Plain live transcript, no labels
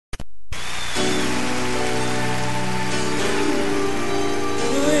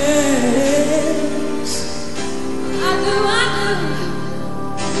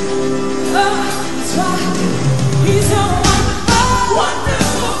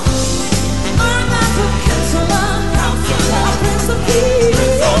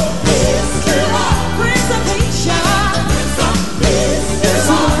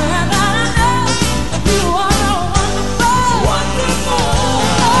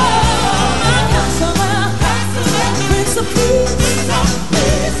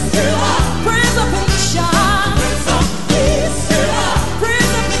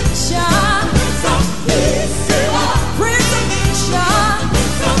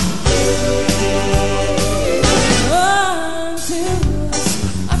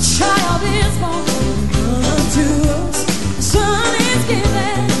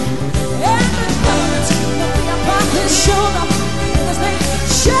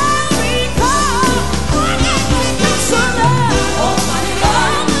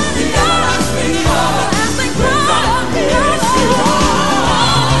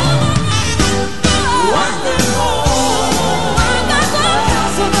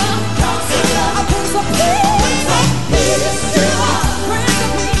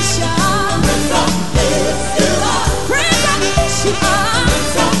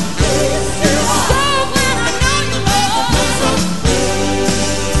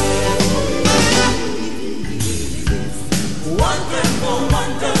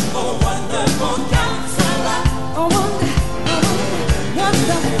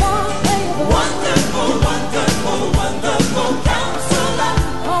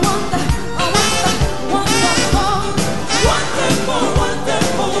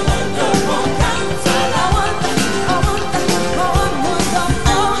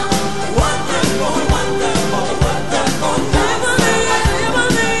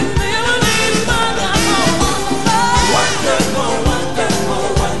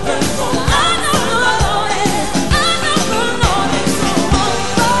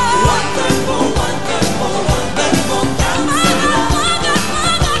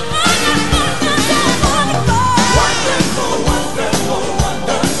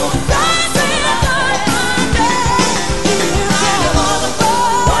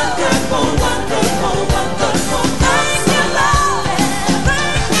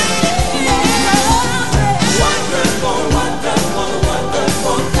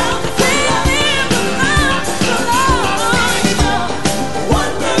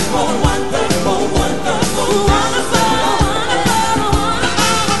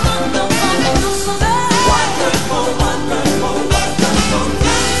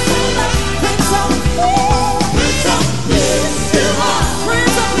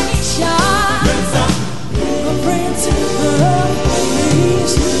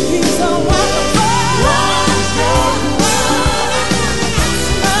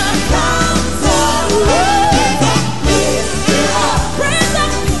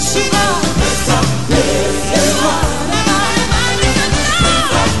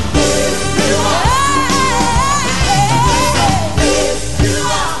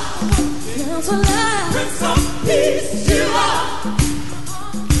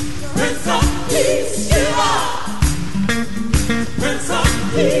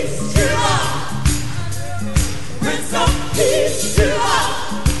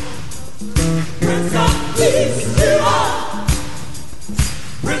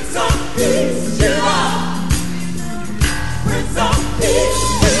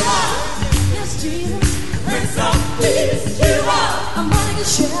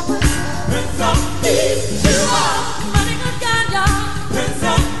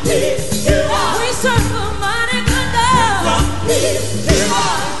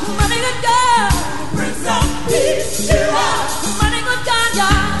good God. Prince of Peace, you are. Mighty good God,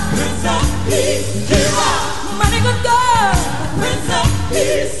 yeah. Prince of Peace, you are. Mighty good God. Prince of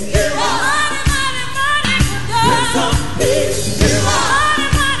Peace, you are. Mighty, mighty, mighty good God. Prince of Peace, you are. Mighty,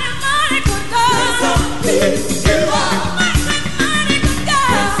 mighty, mighty good God. Prince of Peace, you are. Mighty, mighty good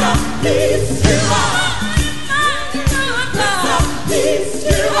God. Prince of Peace, you are. Mighty, mighty good God. Peace,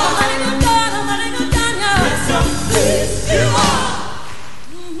 you are. Mighty good God, mighty good God, yeah. Prince of Peace, you are.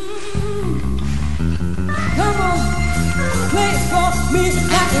 Come on, play it for me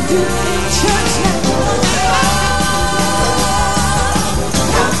like you do in church now.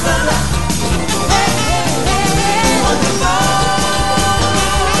 Counselor, Hey, hey, hey, hey. wonderful.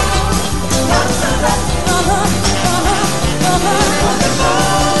 Counselor, wonderful.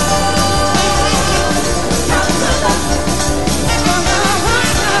 Counselor,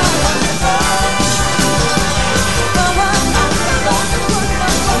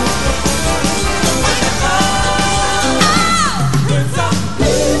 Prince of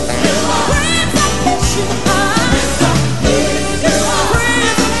Peace, you are. Prince of Peace, you are. Prince of Peace, you are. Prince of Peace, you are.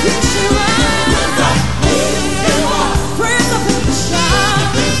 Prince of Peace, you are. Prince of Peace, you are.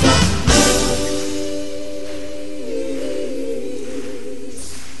 Prince of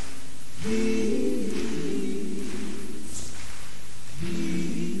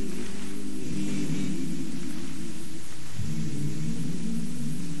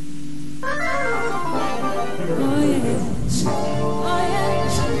Oh, yes.